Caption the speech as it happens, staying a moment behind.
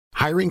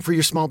Hiring for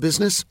your small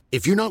business?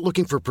 If you're not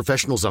looking for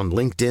professionals on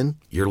LinkedIn,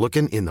 you're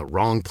looking in the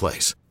wrong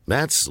place.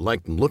 That's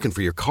like looking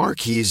for your car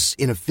keys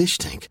in a fish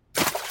tank.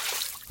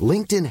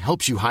 LinkedIn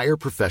helps you hire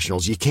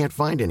professionals you can't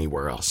find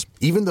anywhere else,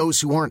 even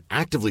those who aren't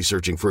actively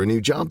searching for a new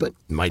job but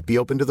might be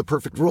open to the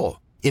perfect role.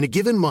 In a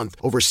given month,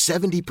 over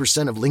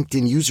 70% of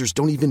LinkedIn users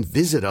don't even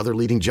visit other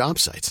leading job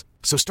sites.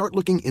 So start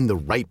looking in the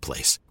right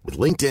place. With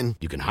LinkedIn,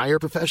 you can hire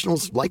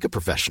professionals like a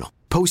professional.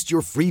 Post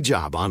your free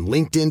job on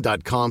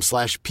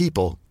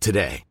linkedin.com/people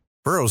today.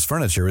 Burrow's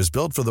furniture is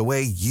built for the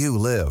way you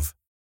live.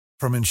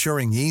 From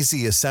ensuring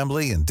easy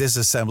assembly and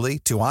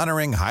disassembly to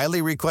honoring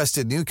highly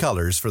requested new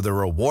colors for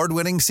their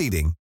award-winning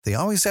seating, they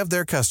always have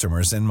their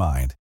customers in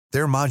mind.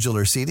 Their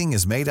modular seating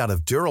is made out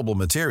of durable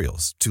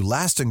materials to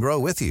last and grow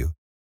with you.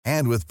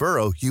 And with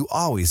Burrow, you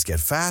always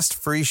get fast,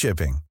 free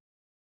shipping.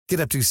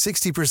 Get up to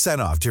 60%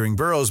 off during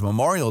Burrow's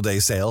Memorial Day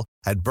sale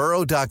at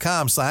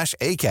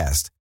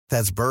burrow.com/ACAST.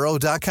 That's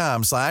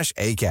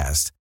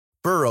burrow.com/ACAST.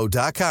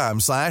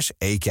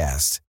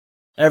 burrow.com/ACAST.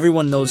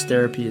 Everyone knows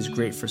therapy is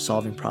great for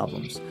solving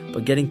problems,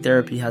 but getting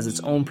therapy has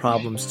its own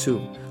problems too,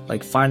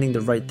 like finding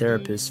the right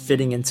therapist,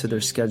 fitting into their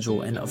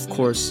schedule, and of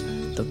course,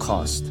 the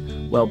cost.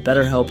 Well,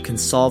 BetterHelp can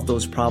solve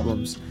those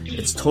problems.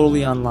 It's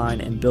totally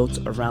online and built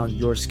around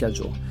your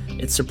schedule.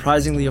 It's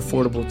surprisingly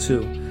affordable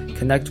too.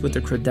 Connect with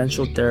a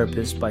credentialed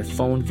therapist by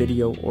phone,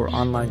 video, or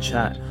online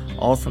chat,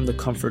 all from the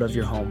comfort of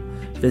your home.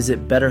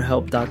 Visit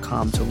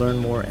BetterHelp.com to learn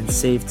more and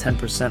save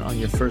 10% on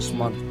your first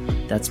month.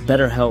 That's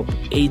BetterHelp,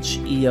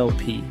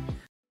 H-E-L-P.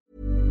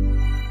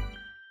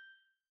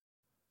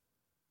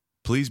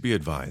 Please be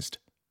advised,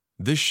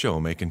 this show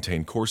may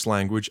contain coarse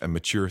language and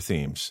mature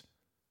themes.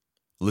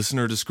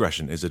 Listener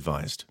discretion is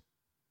advised.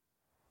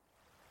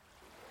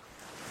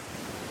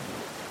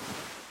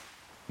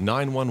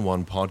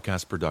 911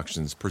 Podcast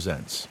Productions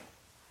presents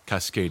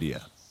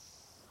Cascadia.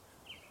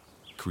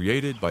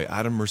 Created by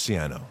Adam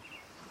Murciano.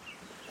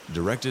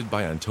 Directed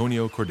by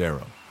Antonio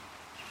Cordero.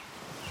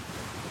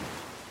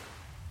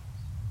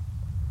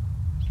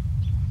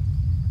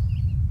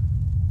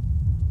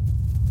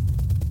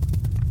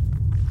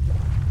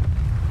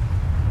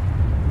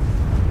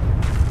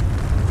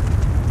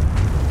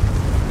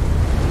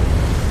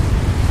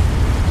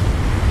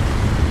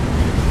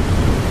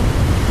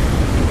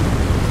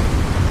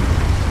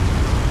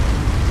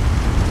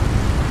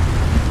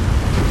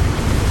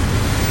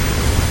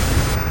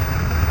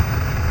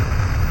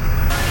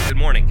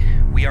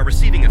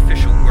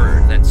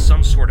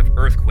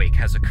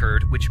 Has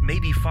occurred, which may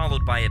be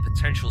followed by a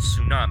potential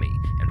tsunami,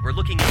 and we're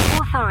looking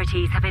at...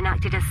 Authorities have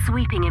enacted a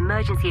sweeping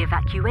emergency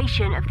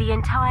evacuation of the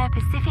entire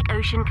Pacific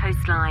Ocean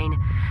coastline.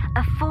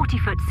 A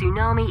 40-foot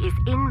tsunami is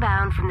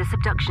inbound from the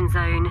subduction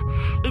zone.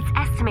 It's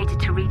estimated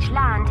to reach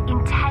land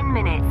in 10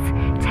 minutes.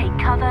 Take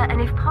cover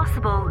and, if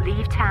possible,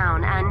 leave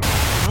town and...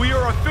 We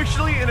are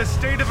officially in a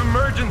state of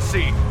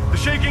emergency. The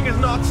shaking has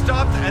not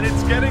stopped and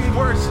it's getting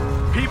worse.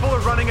 People are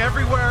running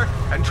everywhere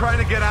and trying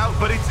to get out,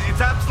 but it's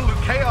absolute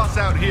chaos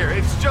out here.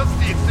 It's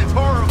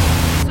horrible.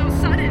 So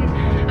sudden.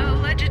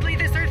 Allegedly,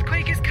 this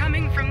earthquake is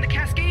coming from the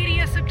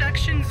Cascadia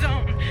subduction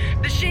zone.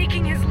 The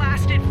shaking has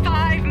lasted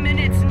 5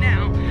 minutes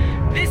now.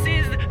 This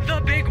is the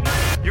big one.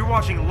 You're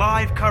watching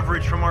live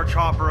coverage from our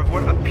chopper of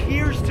what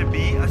appears to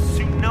be a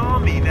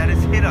tsunami that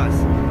has hit us.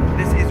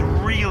 This is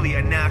really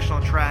a national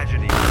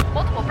tragedy.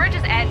 Multiple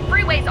bridges and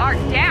freeways are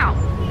down.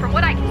 From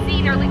what I can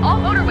see, nearly all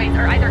motorways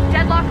are either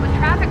deadlocked with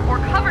traffic or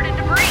covered in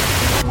debris.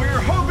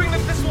 We're hoping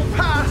that this will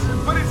pass,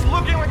 but it's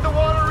looking like the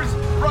water is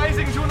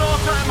rising to an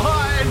all-time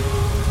high.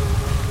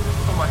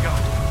 Oh my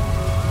God.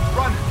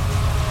 Run.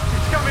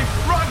 It's coming.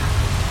 Run.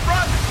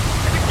 Run.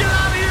 Get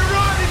out of here.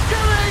 Run. It's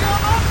coming.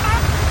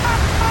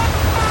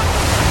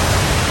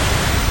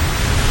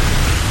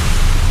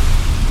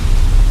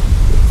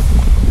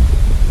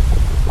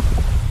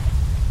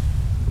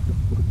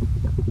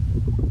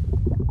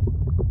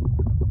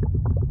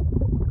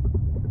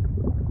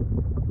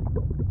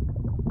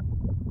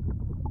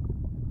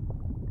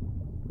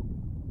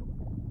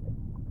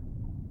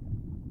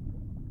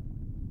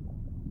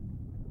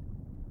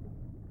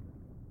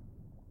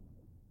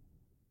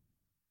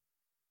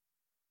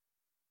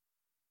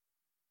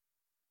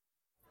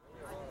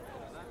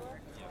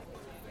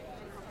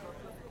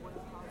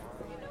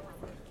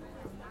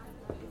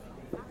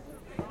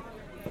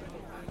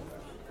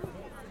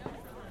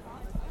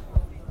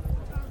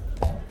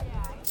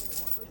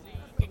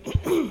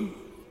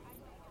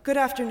 Good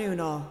afternoon,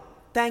 all.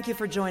 Thank you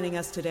for joining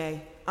us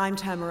today. I'm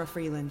Tamara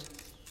Freeland.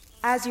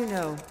 As you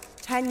know,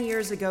 10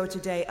 years ago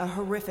today, a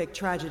horrific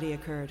tragedy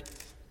occurred.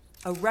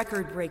 A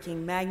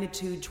record-breaking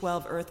magnitude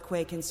 12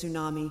 earthquake and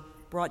tsunami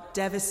brought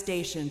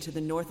devastation to the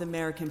North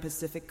American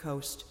Pacific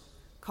coast,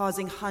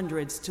 causing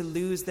hundreds to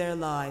lose their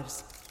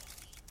lives.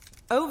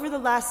 Over the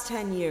last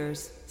 10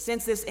 years,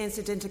 since this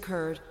incident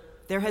occurred,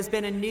 there has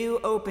been a new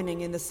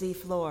opening in the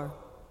seafloor,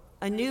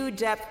 a new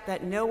depth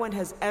that no one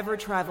has ever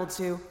traveled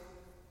to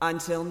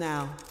until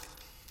now.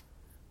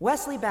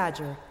 Wesley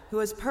Badger, who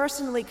has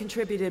personally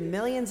contributed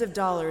millions of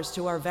dollars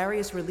to our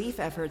various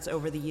relief efforts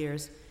over the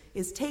years,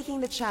 is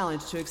taking the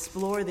challenge to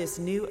explore this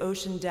new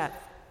ocean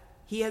depth.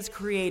 he has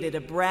created a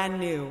brand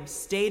new,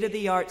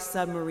 state-of-the-art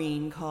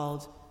submarine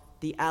called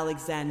the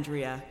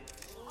Alexandria.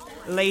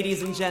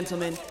 Ladies and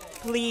gentlemen,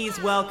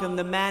 please welcome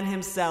the man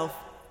himself,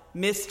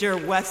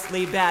 Mr.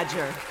 Wesley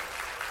Badger.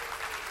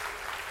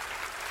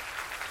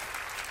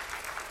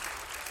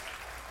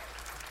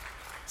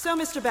 So,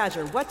 Mr.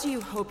 Badger, what do you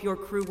hope your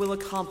crew will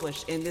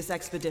accomplish in this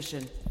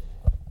expedition?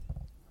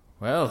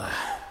 Well,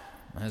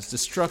 as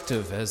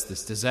destructive as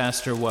this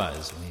disaster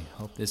was, we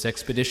hope this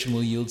expedition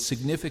will yield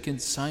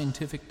significant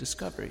scientific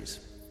discoveries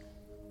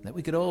that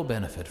we could all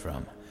benefit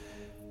from.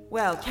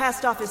 Well,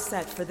 cast-off is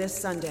set for this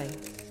Sunday.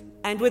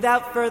 And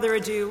without further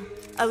ado,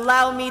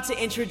 allow me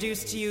to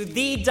introduce to you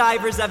the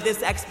divers of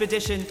this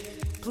expedition.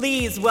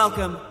 Please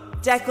welcome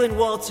Declan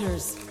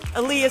Walters,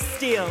 Elias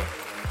Steele,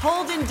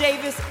 Holden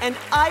Davis, and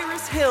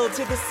Iris Hill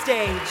to the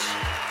stage.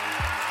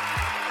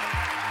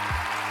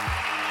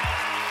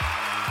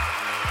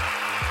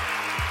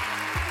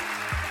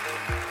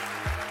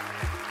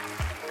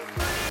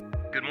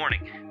 Good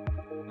morning.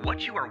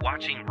 What you are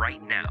watching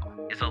right now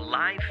is a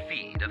live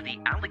feed of the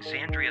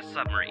Alexandria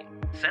submarine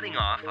setting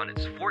off on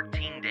its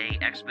 14-day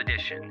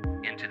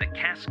expedition into the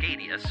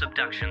Cascadia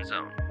subduction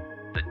zone,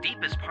 the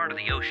deepest part of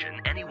the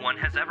ocean anyone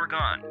has ever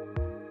gone,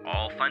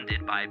 all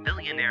funded by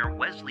billionaire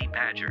Wesley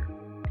Badger.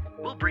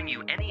 We'll bring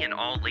you any and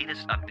all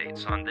latest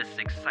updates on this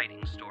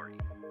exciting story.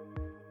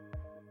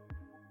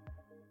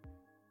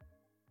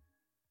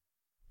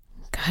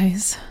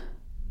 Guys,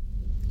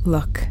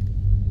 look,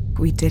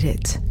 we did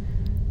it.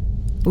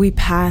 We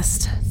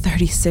passed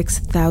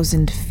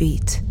 36,000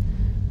 feet.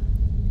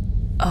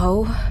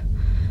 Oh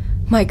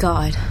my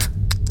God.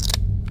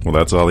 Well,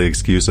 that's all the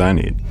excuse I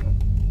need.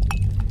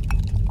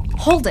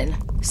 Holden,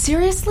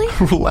 seriously?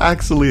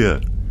 Relax,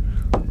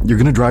 Aaliyah. You're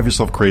gonna drive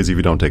yourself crazy if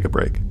you don't take a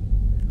break.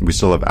 We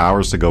still have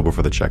hours to go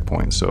before the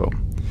checkpoint, so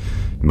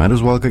you might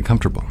as well get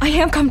comfortable. I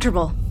am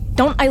comfortable.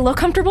 Don't I look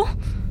comfortable?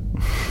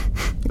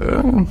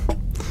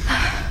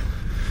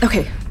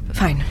 Okay,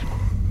 fine.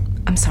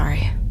 I'm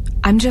sorry.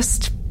 I'm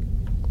just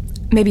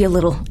maybe a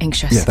little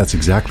anxious. Yeah, that's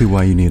exactly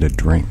why you need a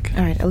drink.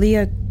 All right,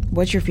 Aaliyah,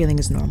 what you're feeling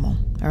is normal,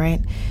 all right?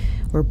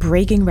 We're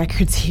breaking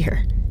records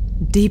here.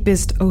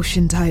 Deepest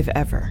ocean dive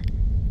ever.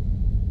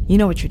 You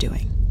know what you're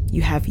doing.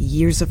 You have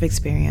years of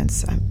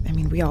experience. I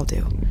mean, we all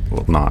do.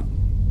 Well, not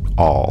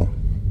all.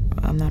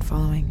 I'm not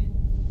following.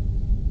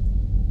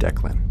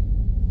 Declan.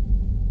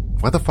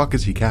 Why the fuck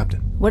is he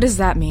captain? What does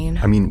that mean?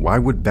 I mean, why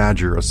would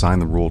Badger assign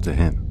the role to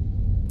him?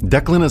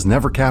 Declan has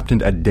never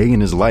captained a day in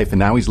his life, and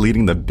now he's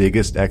leading the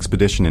biggest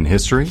expedition in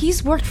history?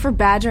 He's worked for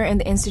Badger and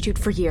the Institute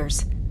for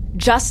years.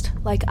 Just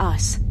like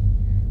us.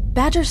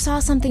 Badger saw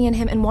something in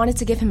him and wanted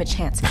to give him a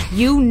chance.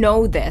 You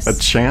know this. A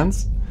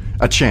chance?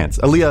 A chance.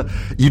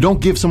 Aaliyah, you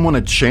don't give someone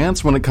a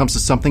chance when it comes to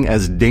something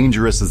as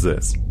dangerous as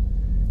this.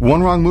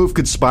 One wrong move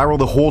could spiral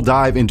the whole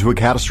dive into a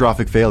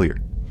catastrophic failure.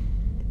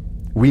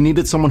 We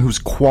needed someone who's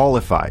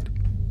qualified.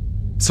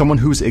 Someone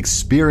who's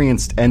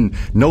experienced and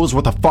knows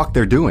what the fuck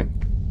they're doing.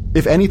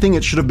 If anything,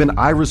 it should have been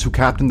Iris who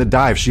captained the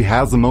dive. She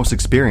has the most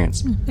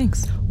experience.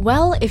 Thanks.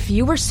 Well, if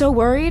you were so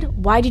worried,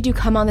 why did you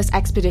come on this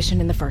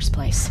expedition in the first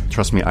place?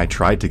 Trust me, I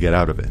tried to get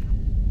out of it.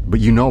 But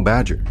you know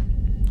Badger.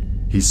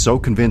 He's so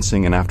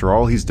convincing, and after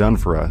all he's done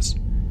for us,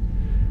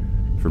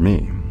 for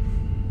me,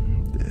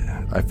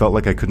 I felt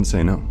like I couldn't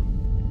say no.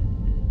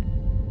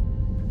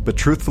 But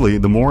truthfully,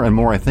 the more and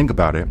more I think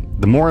about it,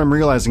 the more I'm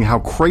realizing how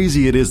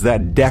crazy it is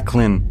that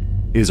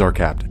Declan is our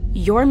captain.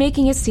 You're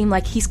making it seem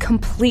like he's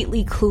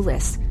completely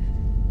clueless.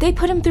 They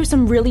put him through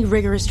some really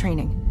rigorous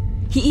training.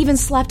 He even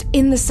slept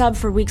in the sub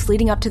for weeks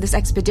leading up to this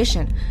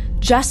expedition,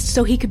 just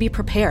so he could be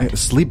prepared.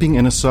 Sleeping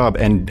in a sub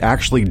and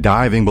actually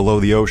diving below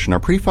the ocean are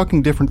pretty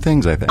fucking different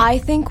things, I think. I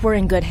think we're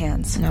in good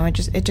hands. No, it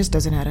just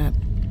doesn't add up.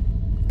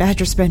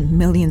 Badger spent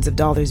millions of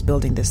dollars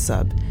building this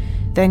sub,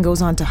 then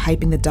goes on to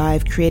hyping the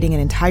dive, creating an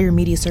entire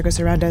media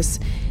circus around us.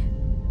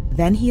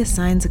 Then he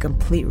assigns a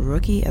complete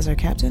rookie as our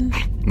captain?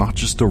 Not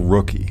just a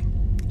rookie.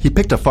 He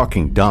picked a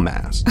fucking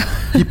dumbass.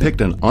 He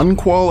picked an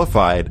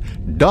unqualified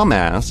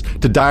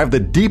dumbass to dive the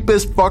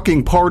deepest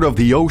fucking part of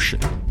the ocean.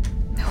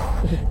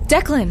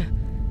 Declan!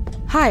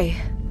 Hi.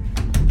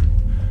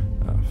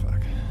 Oh,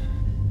 fuck.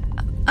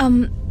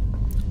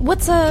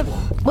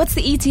 What's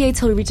the ETA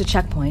till we reach a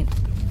checkpoint?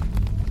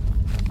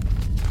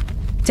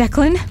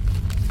 Declan?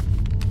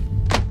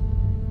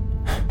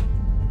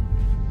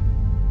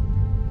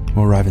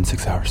 We'll arrive in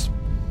 6 hours.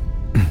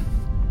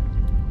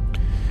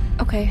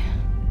 Okay.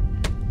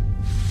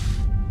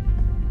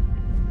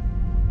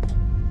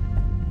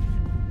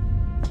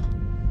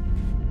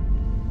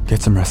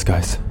 Get some rest,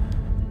 guys.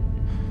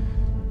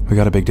 We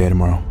got a big day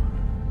tomorrow.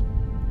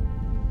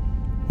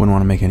 Wouldn't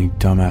want to make any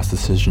dumbass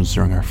decisions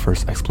during our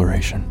first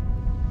exploration.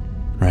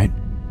 Right?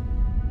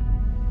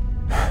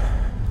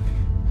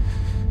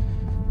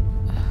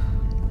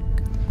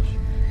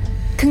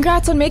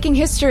 Congrats on making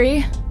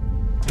history.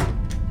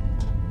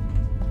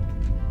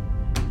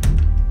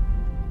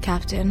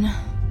 Captain.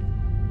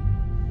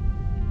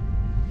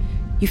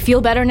 You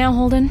feel better now,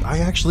 Holden? I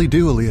actually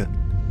do, Aaliyah.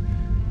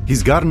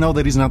 He's got to know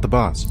that he's not the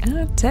boss.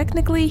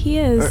 Technically, he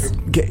is.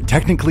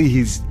 Technically,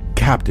 he's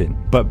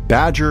captain, but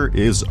Badger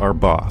is our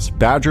boss.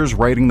 Badger's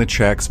writing the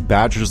checks.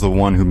 Badger's the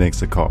one who makes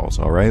the calls,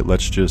 all right?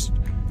 Let's just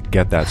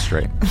get that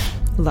straight.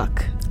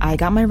 Look, I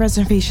got my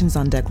reservations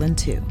on Declan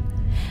too.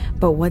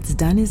 But what's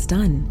done is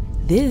done.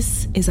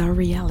 This is our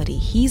reality.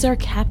 He's our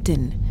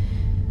captain.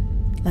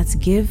 Let's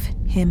give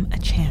him a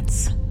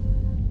chance.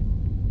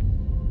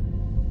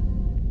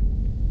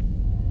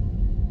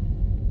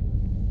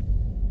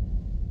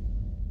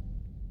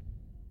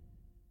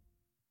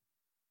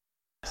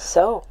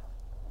 So,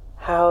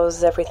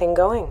 how's everything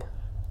going?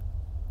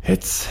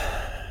 It's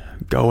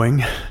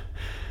going.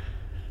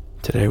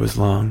 Today was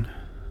long,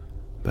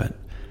 but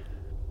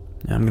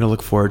I'm gonna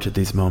look forward to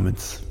these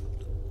moments.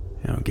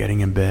 You know,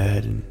 getting in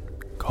bed and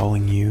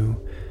calling you,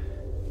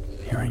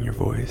 hearing your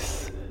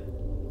voice.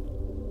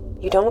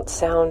 You don't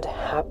sound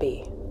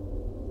happy.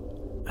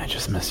 I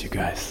just miss you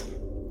guys.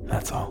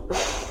 That's all.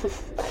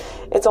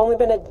 It's only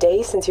been a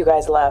day since you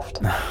guys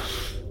left.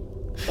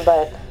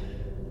 But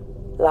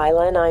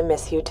Lila and I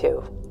miss you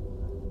too.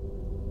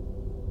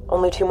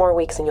 Only 2 more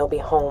weeks and you'll be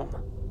home.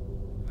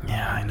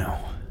 Yeah, I know.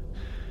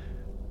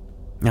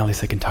 At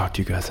least I can talk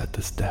to you guys at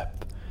this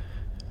depth.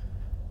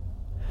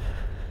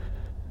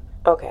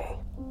 Okay.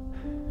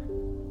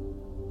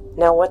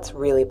 Now what's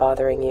really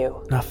bothering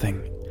you?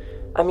 Nothing.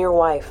 I'm your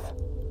wife.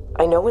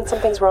 I know when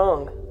something's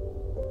wrong.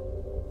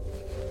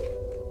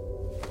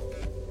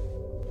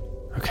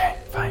 Okay,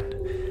 fine.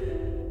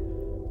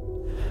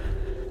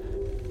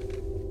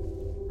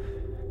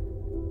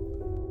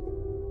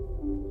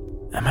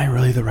 Am I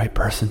really the right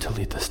person to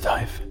lead this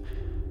dive?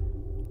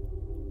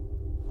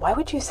 Why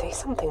would you say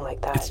something like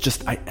that? It's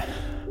just, I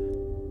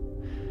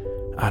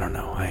don't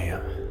know, I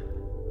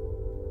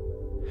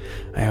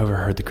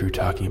overheard the crew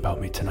talking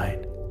about me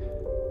tonight,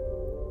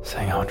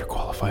 saying how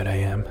underqualified I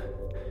am.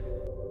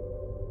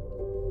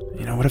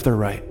 You know, what if they're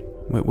right?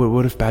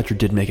 What if Badger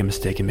did make a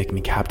mistake in making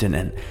me captain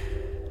and...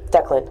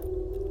 Declan,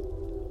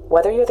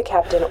 whether you're the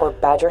captain or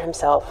Badger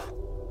himself,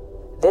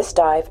 this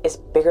dive is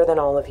bigger than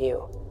all of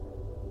you.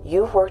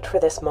 You've worked for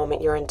this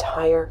moment your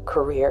entire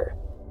career.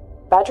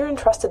 Badger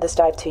entrusted this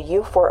dive to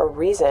you for a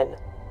reason.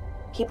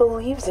 He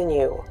believes in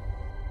you.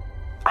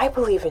 I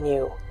believe in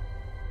you.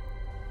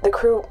 The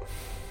crew,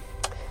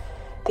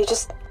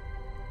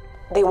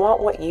 they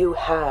want what you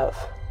have.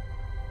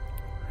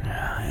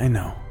 Yeah, I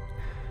know.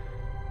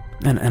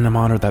 And I'm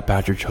honored that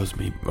Badger chose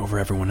me over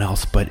everyone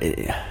else, but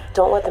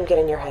Don't let them get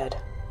in your head.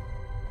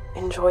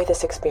 Enjoy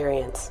this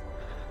experience.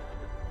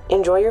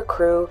 Enjoy your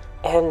crew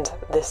and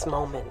this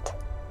moment.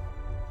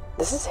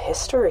 This is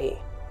history.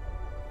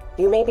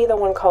 You may be the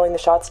one calling the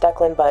shots,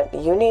 Declan, but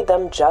you need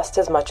them just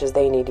as much as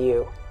they need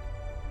you.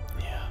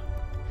 Yeah.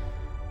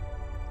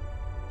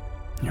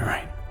 You're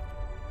right.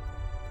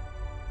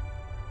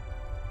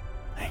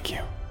 Thank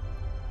you.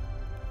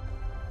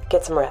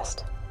 Get some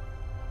rest.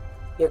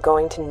 You're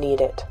going to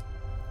need it.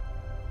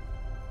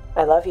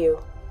 I love you.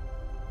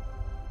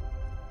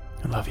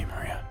 I love you,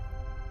 Maria.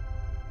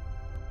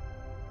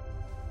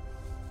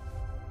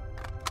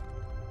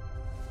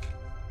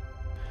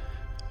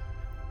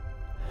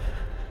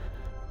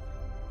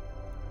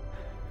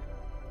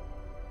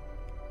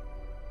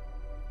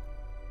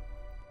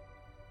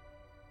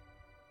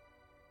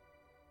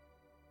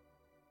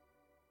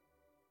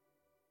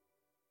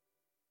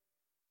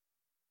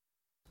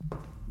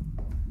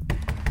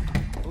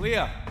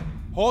 Leah,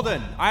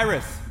 Holden,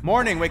 Iris,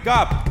 morning, wake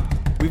up.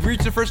 We've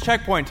reached the first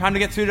checkpoint. Time to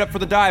get suited up for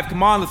the dive.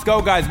 Come on, let's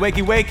go, guys.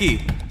 Wakey,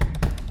 wakey.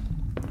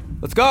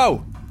 Let's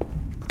go.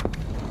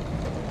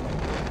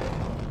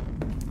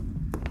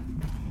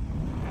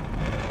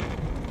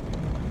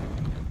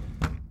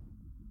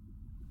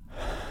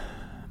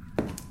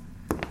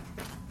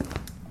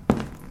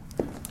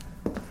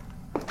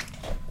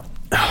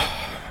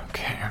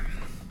 Okay.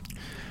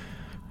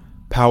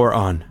 Power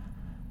on.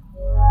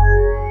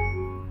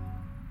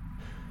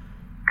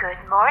 Good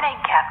morning,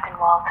 Captain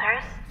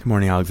Walters. Good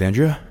morning,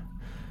 Alexandria.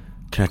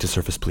 Connect to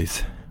surface,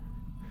 please.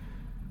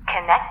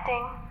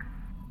 Connecting.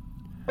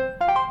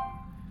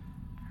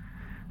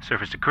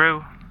 Surface to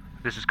crew.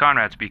 This is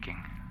Conrad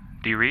speaking.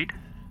 Do you read?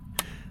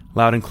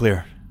 Loud and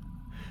clear.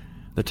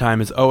 The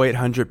time is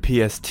 0800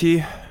 PST.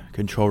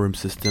 Control room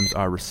systems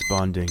are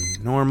responding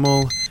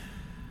normal.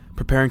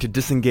 Preparing to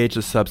disengage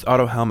the sub's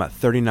autohelm at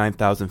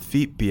 39,000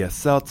 feet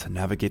BSL to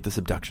navigate the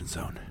subduction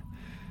zone.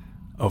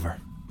 Over.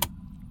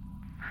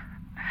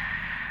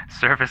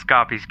 Surface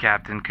copies,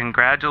 Captain.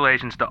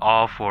 Congratulations to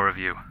all 4 of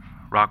you.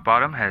 Rock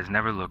bottom has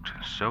never looked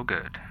so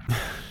good.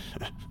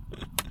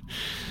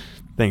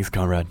 Thanks,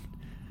 Conrad.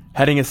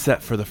 Heading is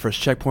set for the first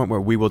checkpoint where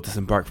we will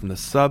disembark from the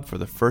sub for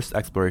the first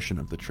exploration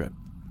of the trip.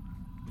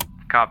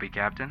 Copy,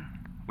 Captain.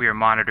 We are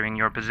monitoring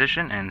your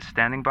position and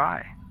standing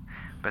by.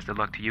 Best of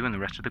luck to you and the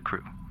rest of the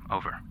crew.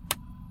 Over.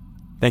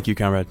 Thank you,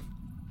 Conrad.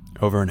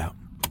 Over and out.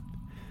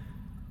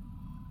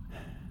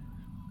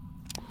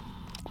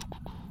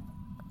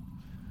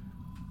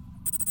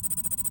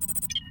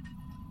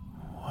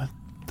 What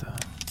the...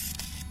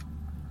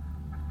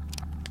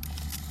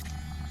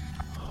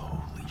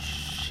 Holy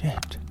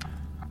shit.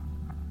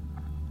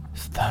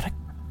 Is that a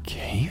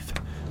cave?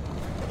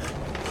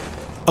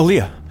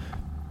 Aaliyah,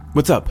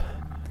 What's up?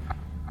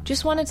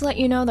 Just wanted to let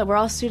you know that we're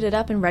all suited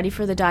up and ready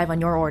for the dive on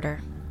your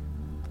order.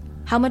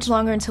 How much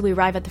longer until we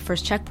arrive at the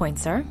first checkpoint,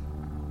 sir?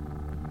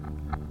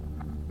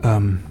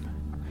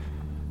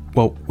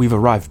 Well, we've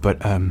arrived,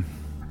 but,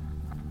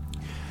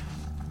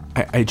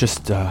 I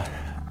just,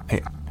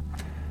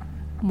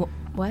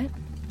 What?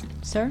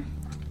 Sir?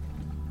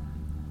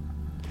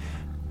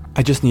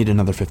 I just need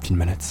another 15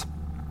 minutes.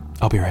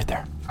 I'll be right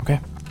there, okay?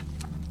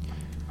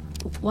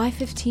 Why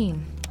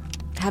 15?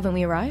 Haven't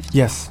we arrived?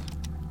 Yes,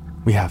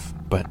 we have,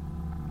 but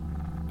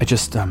I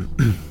just,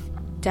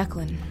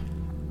 Declan,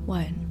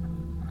 what?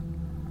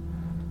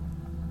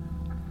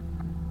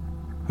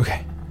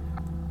 Okay.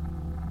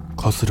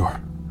 Close the door.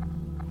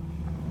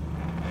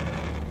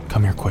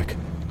 Come here quick.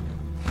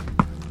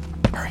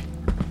 Hurry.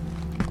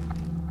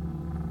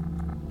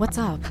 What's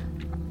up?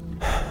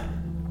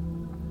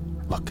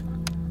 Look.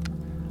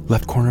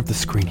 Left corner of the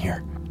screen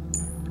here.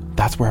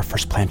 That's where our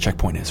first planned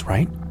checkpoint is,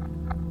 right?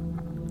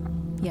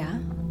 Yeah?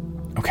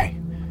 Okay.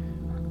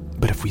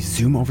 But if we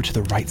zoom over to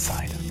the right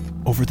side,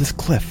 over this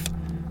cliff...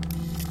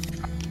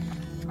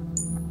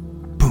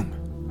 Boom.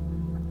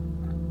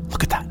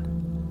 Look at that.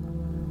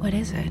 What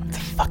is it? It's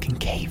a fucking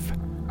cave.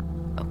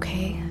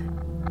 Okay.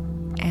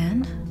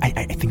 And?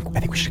 I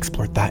think we should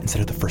explore that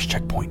instead of the first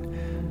checkpoint.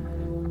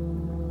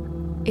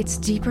 It's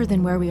deeper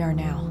than where we are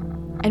now.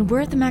 And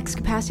we're at the max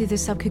capacity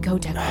this sub could go,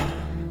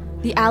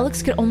 Declan. The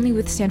Alex could only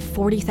withstand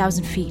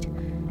 40,000 feet.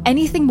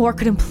 Anything more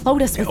could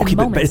implode us within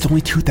moments. But it's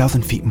only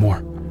 2,000 feet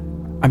more.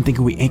 I'm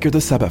thinking we anchor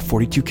the sub at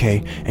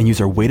 42K and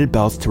use our weighted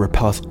belts to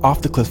rappel us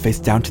off the cliff face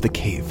down to the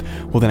cave.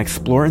 We'll then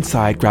explore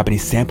inside, grab any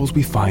samples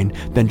we find,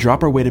 then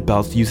drop our weighted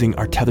belts using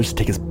our tethers to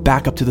take us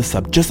back up to the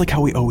sub, just like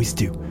how we always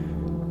do.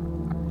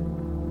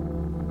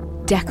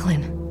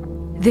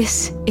 Declan,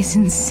 this is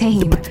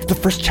insane. But the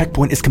first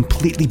checkpoint is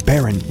completely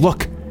barren.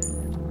 Look,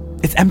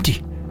 it's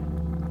empty.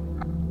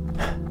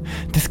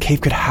 This cave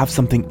could have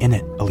something in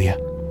it,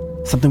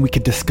 Aaliyah. Something we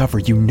could discover,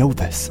 you know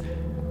this.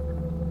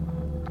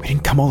 We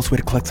didn't come all this way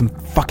to collect some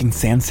fucking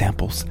sand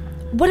samples.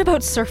 What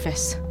about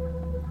surface?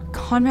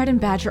 Conrad and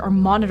Badger are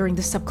monitoring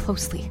the sub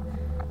closely.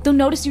 They'll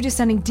notice you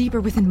descending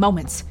deeper within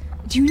moments.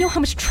 Do you know how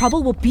much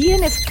trouble we'll be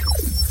in if...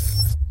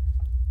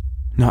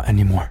 Not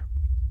anymore.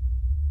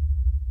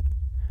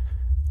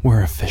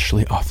 We're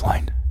officially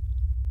offline.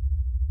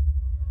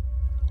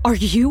 Are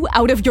you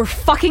out of your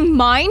fucking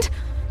mind?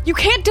 You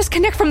can't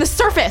disconnect from the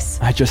surface!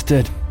 I just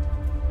did.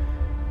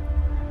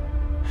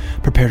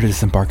 Prepare to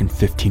disembark in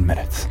 15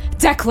 minutes.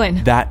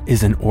 Declan! That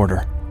is an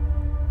order.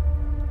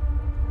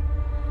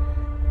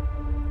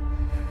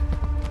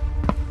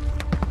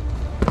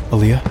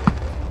 Aaliyah?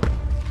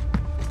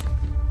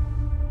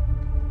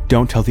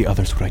 Don't tell the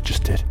others what I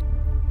just did.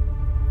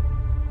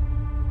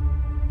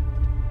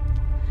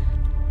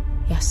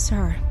 Yes,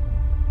 sir.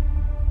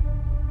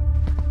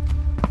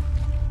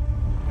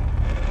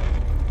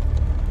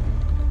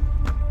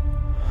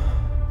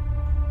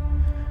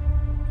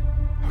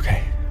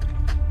 Okay.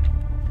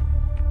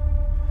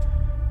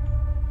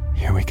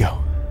 Here we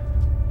go.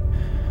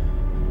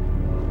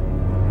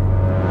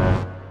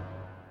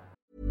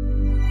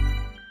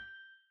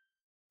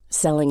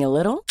 Selling a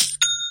little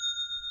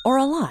or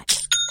a lot?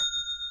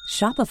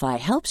 Shopify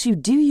helps you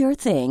do your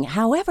thing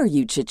however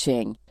you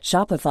cha-ching.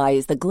 Shopify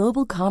is the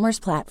global commerce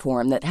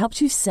platform that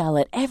helps you sell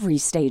at every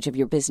stage of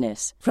your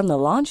business. From the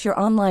launch your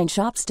online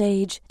shop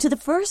stage to the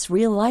first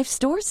real-life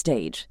store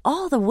stage,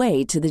 all the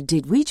way to the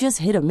did we just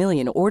hit a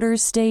million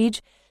orders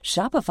stage.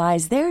 Shopify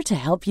is there to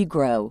help you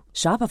grow.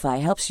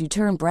 Shopify helps you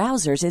turn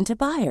browsers into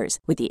buyers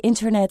with the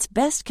internet's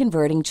best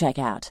converting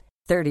checkout.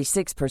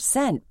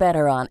 36%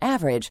 better on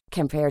average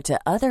compared to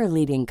other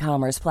leading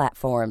commerce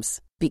platforms.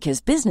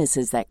 Because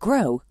businesses that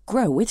grow,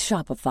 grow with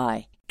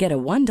Shopify. Get a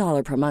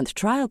 $1 per month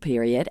trial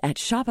period at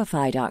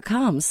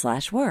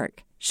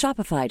shopify.com/work.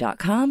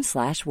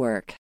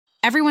 Shopify.com/work.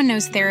 Everyone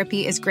knows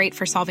therapy is great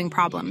for solving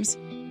problems.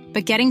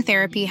 But getting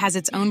therapy has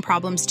its own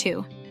problems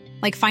too.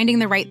 Like finding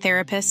the right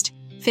therapist,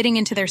 fitting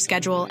into their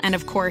schedule, and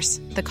of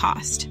course, the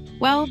cost.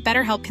 Well,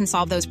 BetterHelp can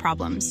solve those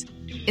problems.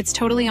 It's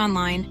totally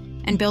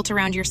online and built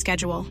around your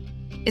schedule.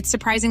 It's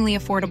surprisingly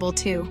affordable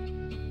too.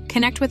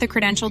 Connect with a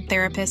credentialed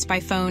therapist by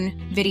phone,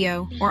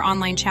 video, or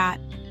online chat,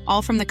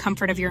 all from the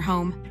comfort of your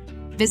home.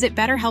 Visit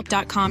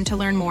BetterHelp.com to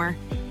learn more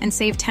and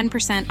save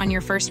 10% on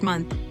your first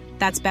month.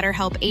 That's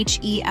BetterHelp,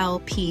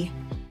 H-E-L-P.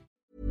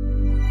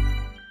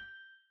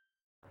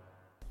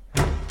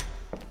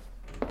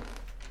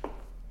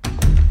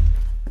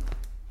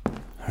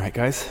 All right,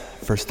 guys.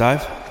 First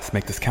dive. Let's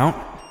make this count.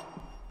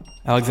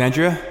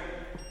 Alexandria,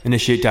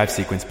 initiate dive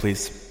sequence,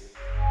 please.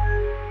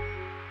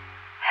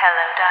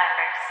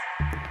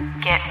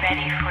 Get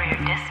ready for your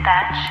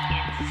dispatch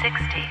in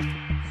 60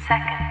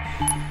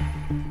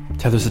 seconds.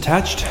 Tethers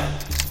attached.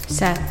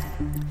 Set.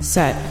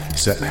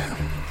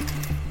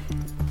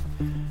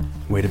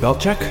 Weighted belt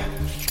check.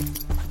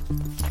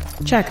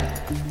 Check.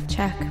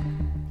 Check.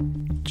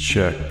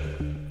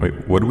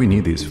 Wait, what do we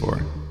need these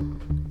for?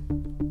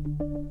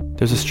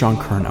 There's a strong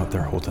current out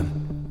there, Holden.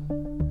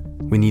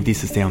 We need these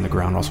to stay on the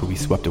ground, or else we'll be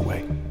swept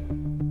away.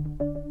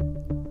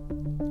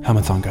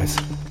 Helmets on, guys.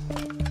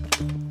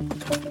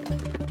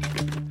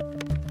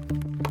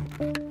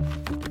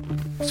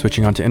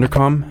 Switching on to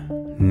intercom,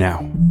 now.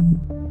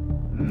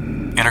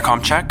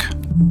 Intercom check?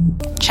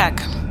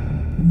 Check.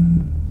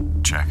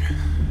 Check.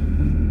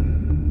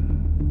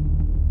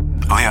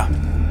 Aaliyah,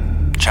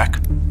 check.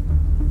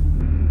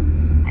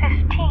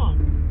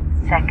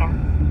 15 seconds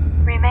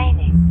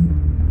remaining.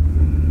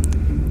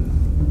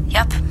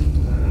 Yep.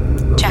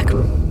 Check.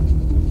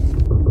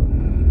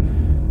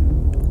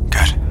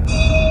 Good.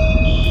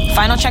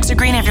 Final checks are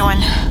green,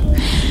 everyone.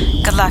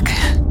 Good luck.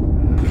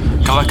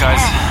 Good luck,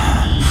 guys.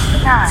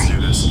 9, Let's do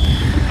this.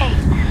 8,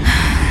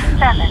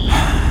 7,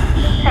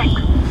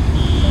 6,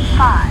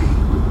 5,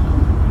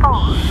 4,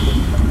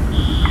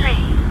 3,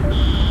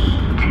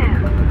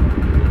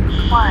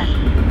 2, 1.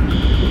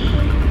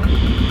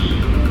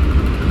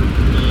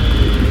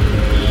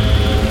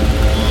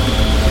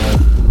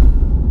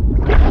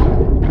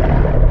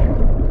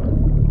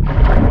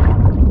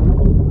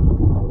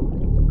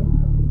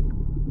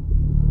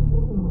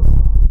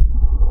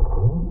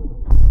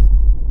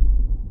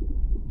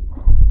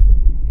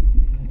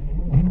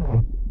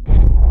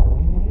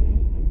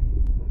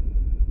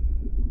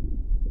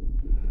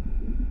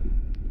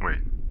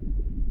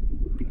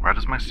 Why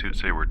does my suit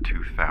say we're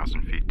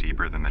 2,000 feet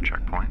deeper than the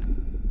checkpoint?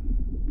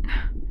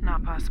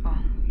 Not possible.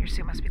 Your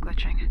suit must be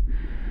glitching.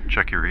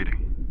 Check your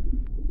reading.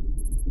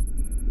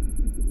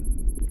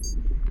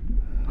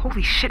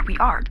 Holy shit, we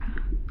are.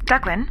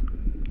 Declan?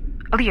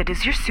 Aaliyah,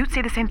 does your suit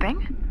say the same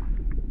thing?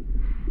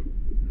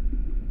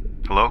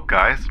 Hello,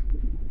 guys?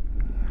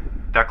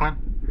 Declan?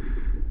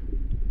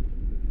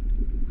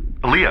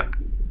 Aaliyah?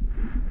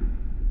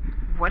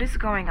 What is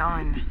going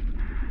on?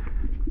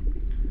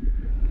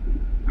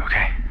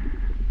 Okay.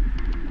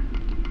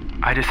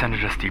 I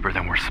descended us deeper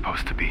than we're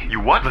supposed to be. You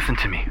what? Listen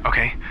to me,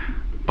 okay?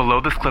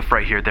 Below this cliff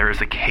right here, there is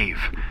a cave.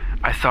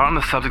 I saw it on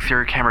the sub's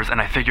exterior cameras,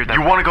 and I figured that...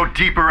 You want to go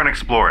deeper and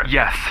explore it?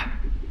 Yes.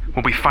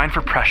 We'll be fine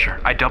for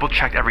pressure. I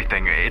double-checked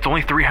everything. It's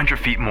only 300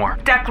 feet more.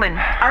 Declan,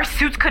 our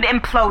suits could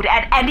implode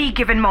at any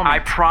given moment. I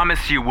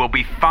promise you we'll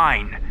be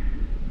fine.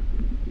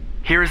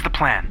 Here is the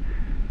plan.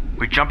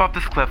 We jump off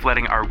this cliff,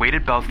 letting our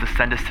weighted belts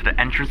descend us to the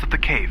entrance of the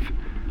cave.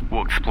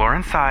 We'll explore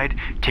inside,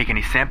 take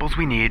any samples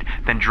we need,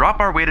 then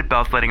drop our weighted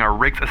belts, letting our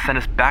rigs ascend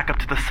us back up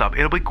to the sub.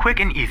 It'll be quick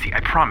and easy, I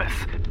promise.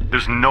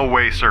 There's no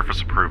way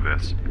Surface approved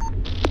this.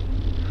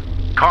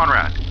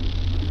 Conrad!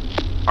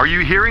 Are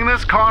you hearing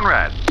this,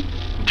 Conrad?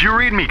 Do you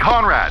read me,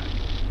 Conrad?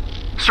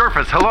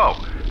 Surface, hello?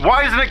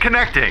 Why isn't it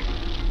connecting?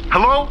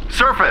 Hello?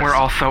 Surface! We're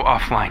also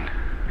offline.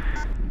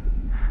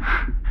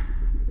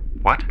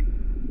 What?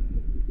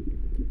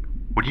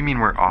 What do you mean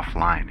we're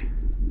offline?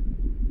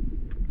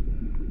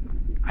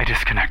 I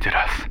disconnected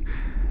us.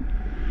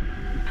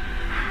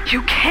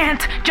 You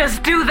can't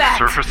just do that!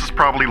 Surface is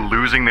probably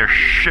losing their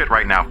shit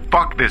right now.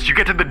 Fuck this. You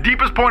get to the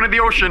deepest point of the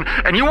ocean,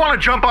 and you want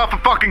to jump off a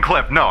fucking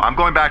cliff. No, I'm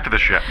going back to the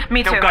ship.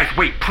 Me too. No, guys,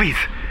 wait, please.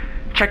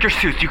 Check your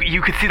suits.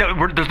 You can see that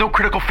there's no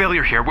critical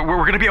failure here.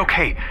 We're gonna be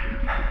okay.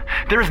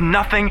 There is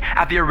nothing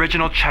at the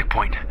original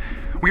checkpoint.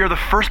 We are the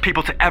first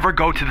people to ever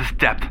go to this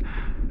depth.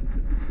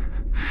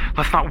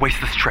 Let's not waste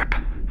this trip.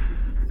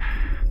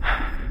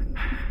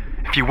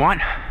 If you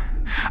want,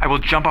 I will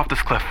jump off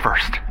this cliff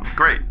first.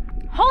 Great.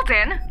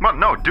 Holden!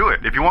 No, do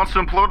it. If he wants to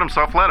implode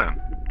himself, let him.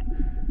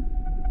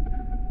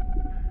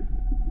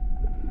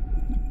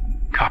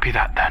 Copy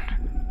that, then.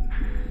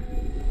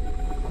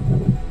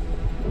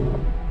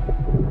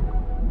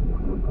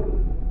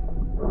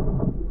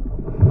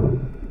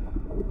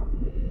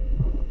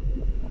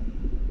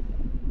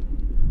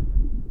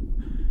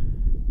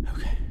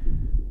 Okay.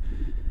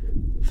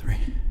 3,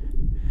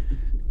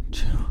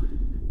 2,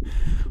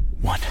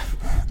 1.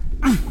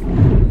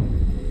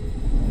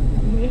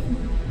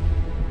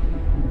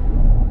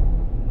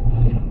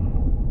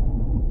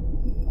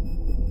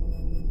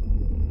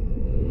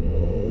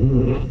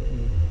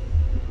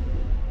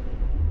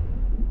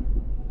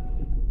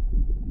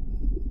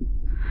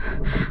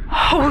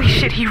 Holy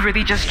shit, he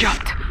really just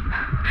jumped.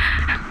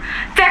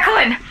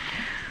 Declan!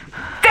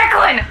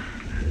 Declan!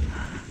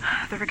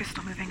 The rig is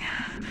still moving.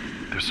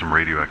 There's some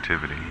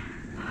radioactivity.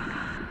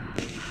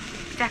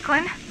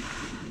 Declan?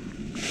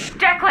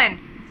 Declan!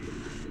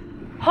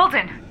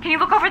 Holden, can you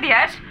look over the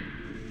edge?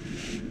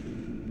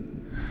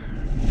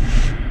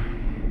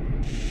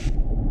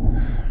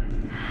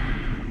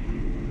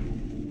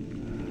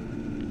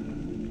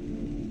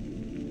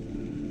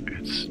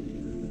 It's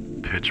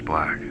pitch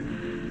black.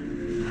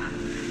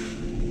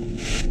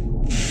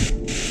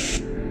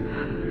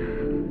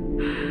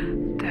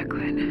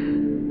 Declan,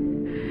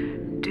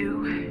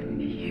 do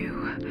you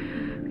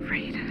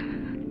read?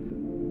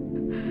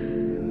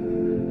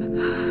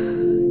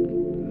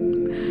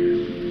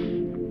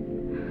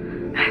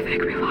 I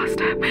think we lost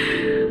him.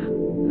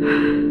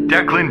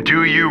 Declan,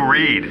 do you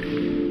read?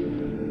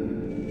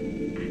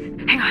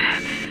 Hang on.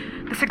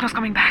 The signal's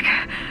coming back.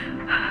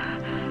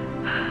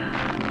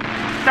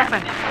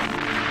 Declan.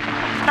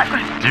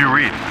 Declan. Do you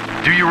read?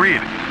 Do you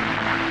read?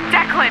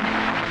 Declan!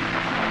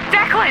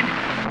 Declan!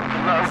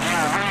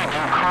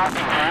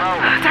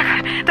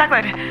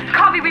 Declan.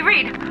 Copy, we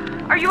read.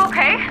 Are you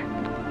okay?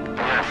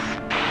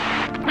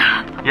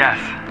 Yes.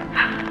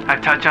 I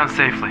touched down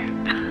safely.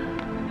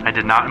 I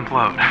did not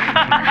implode.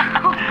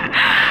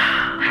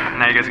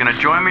 Now you guys gonna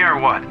join me or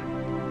what?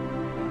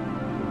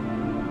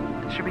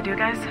 Should we do it,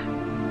 guys?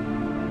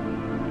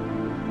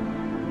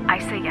 I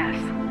say yes.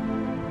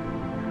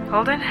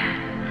 Holden?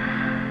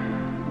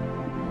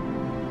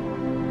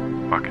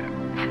 Fuck it.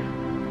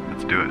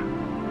 Let's do it.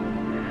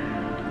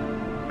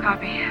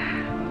 Copy.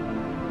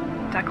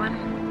 Declan,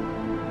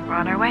 we're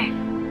on our way.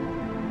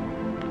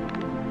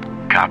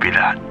 Copy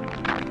that.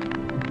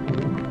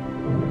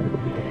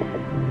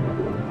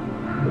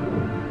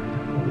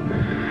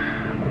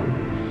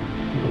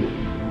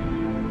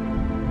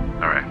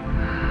 Alright.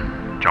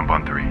 Jump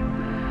on 3.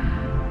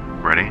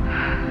 Ready?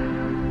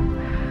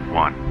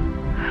 1,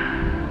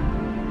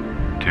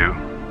 2,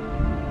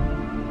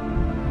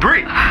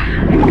 3!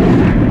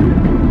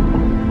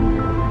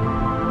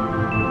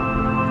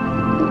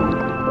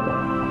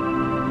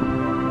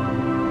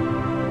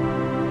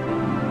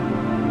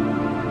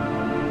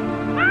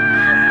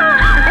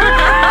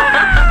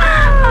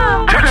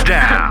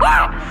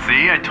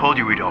 See, I told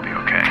you we'd all be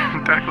okay.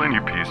 Declan,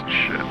 you piece of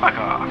shit. Fuck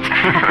off.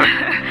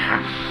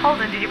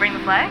 Holden, did you bring the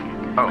flag?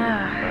 Oh,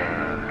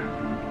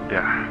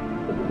 yeah.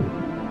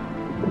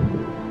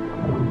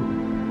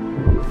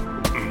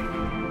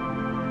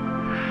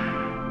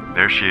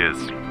 There she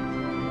is.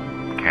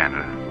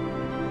 Canada.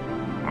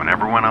 When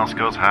everyone else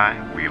goes high,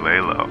 we lay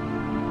low.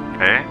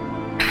 Hey?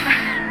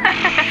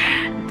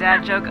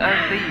 Dad joke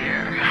of the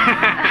year.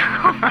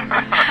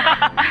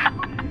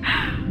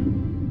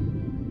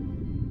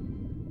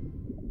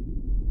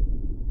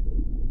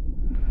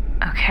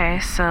 Okay,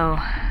 so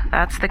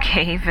that's the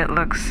cave. It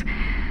looks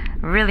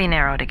really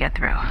narrow to get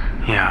through.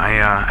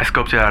 Yeah, I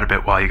scoped it out a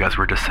bit while you guys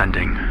were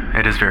descending.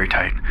 It is very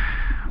tight.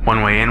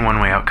 One way in, one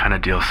way out kind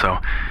of deal, so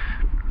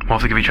we'll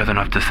have to give each other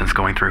enough distance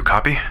going through.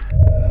 Copy?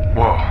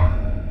 Whoa.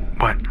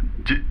 What?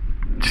 Did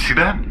you see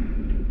that?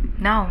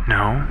 No.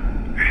 No?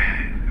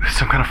 There's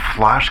some kind of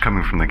flash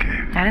coming from the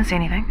cave. I didn't see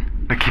anything.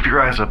 Now keep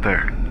your eyes up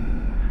there.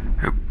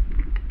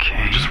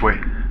 Okay. Just wait.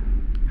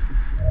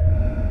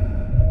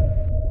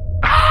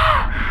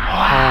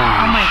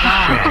 Oh my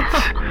god.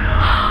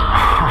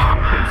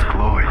 It's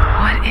glowing.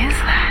 What is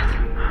that?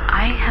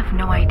 I have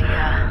no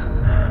idea.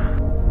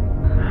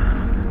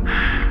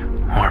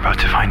 We're about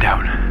to find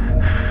out.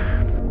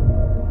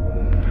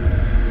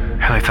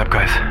 Headlights up,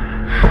 guys.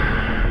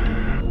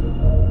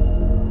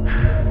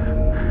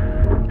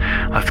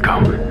 Let's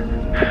go.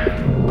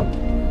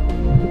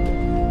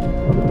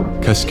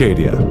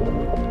 Cascadia,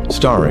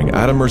 starring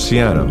Adam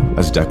Murciano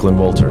as Declan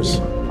Walters,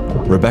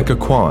 Rebecca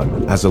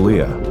Kwan as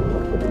Aaliyah,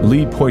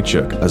 Lee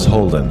Poichuk as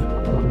Holden,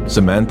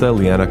 Samantha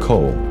Leanna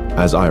Cole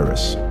as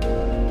Iris.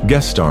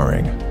 Guest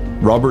starring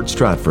Robert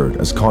Stratford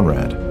as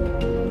Conrad,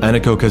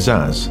 Aniko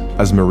Kazaz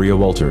as Maria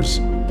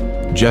Walters,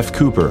 Jeff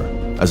Cooper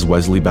as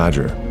Wesley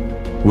Badger,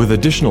 with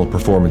additional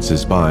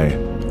performances by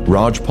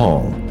Raj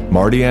Paul,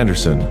 Marty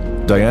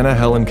Anderson, Diana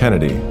Helen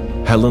Kennedy,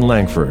 Helen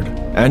Langford,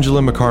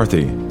 Angela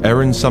McCarthy,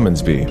 Aaron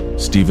Summonsby,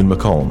 Stephen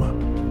McComb.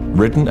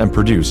 Written and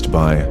produced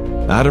by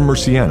Adam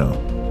Murciano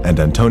and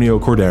Antonio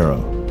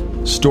Cordero.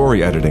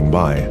 Story editing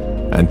by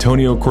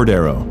Antonio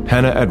Cordero,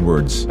 Hannah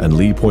Edwards, and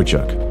Lee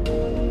Poichuk.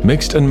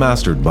 Mixed and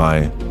mastered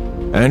by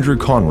Andrew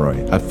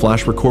Conroy at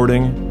Flash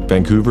Recording,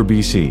 Vancouver,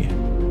 BC.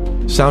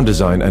 Sound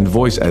design and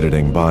voice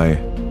editing by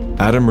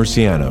Adam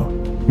Murciano.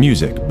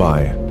 Music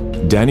by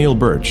Daniel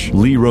Birch,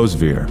 Lee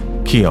Rosevear,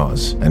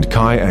 Kioz, and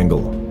Kai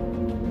Engel.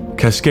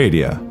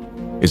 Cascadia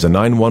is a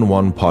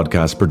 911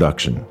 podcast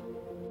production.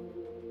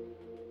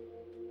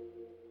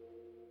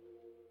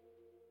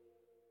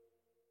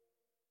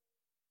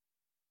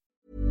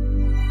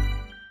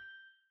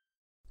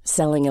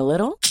 Selling a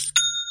little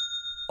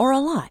or a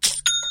lot?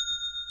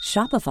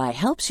 Shopify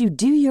helps you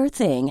do your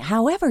thing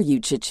however you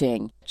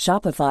cha-ching.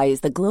 Shopify is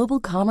the global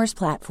commerce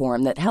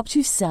platform that helps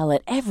you sell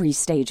at every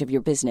stage of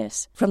your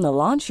business. From the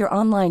launch your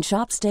online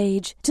shop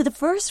stage to the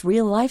first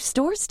real-life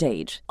store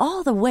stage,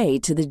 all the way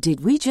to the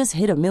did we just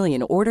hit a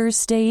million orders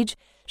stage.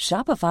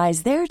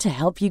 Shopify's there to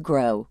help you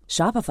grow.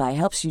 Shopify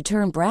helps you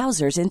turn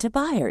browsers into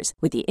buyers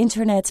with the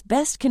internet's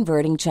best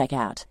converting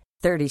checkout.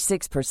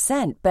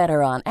 36%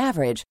 better on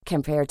average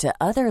compared to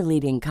other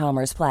leading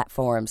commerce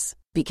platforms.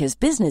 Because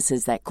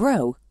businesses that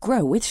grow,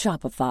 grow with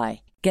Shopify.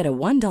 Get a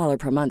 $1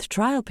 per month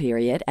trial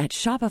period at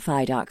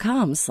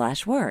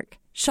shopify.com/work.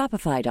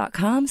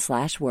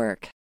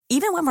 Shopify.com/work.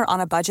 Even when we're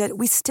on a budget,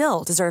 we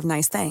still deserve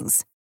nice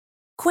things.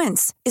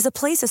 Quince is a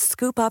place to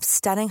scoop up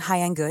stunning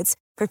high-end goods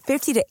for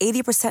 50 to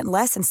 80%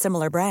 less than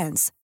similar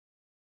brands.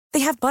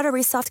 They have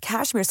buttery soft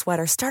cashmere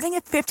sweaters starting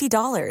at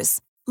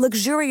 $50,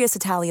 luxurious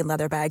Italian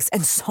leather bags,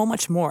 and so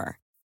much more.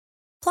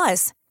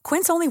 Plus,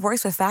 Quince only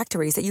works with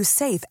factories that use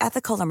safe,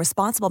 ethical, and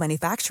responsible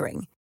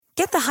manufacturing.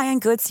 Get the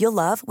high-end goods you'll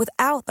love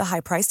without the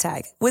high price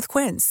tag with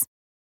Quince.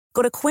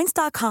 Go to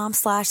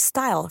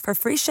quince.com/style for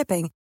free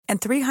shipping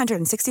and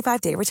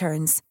 365-day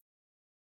returns.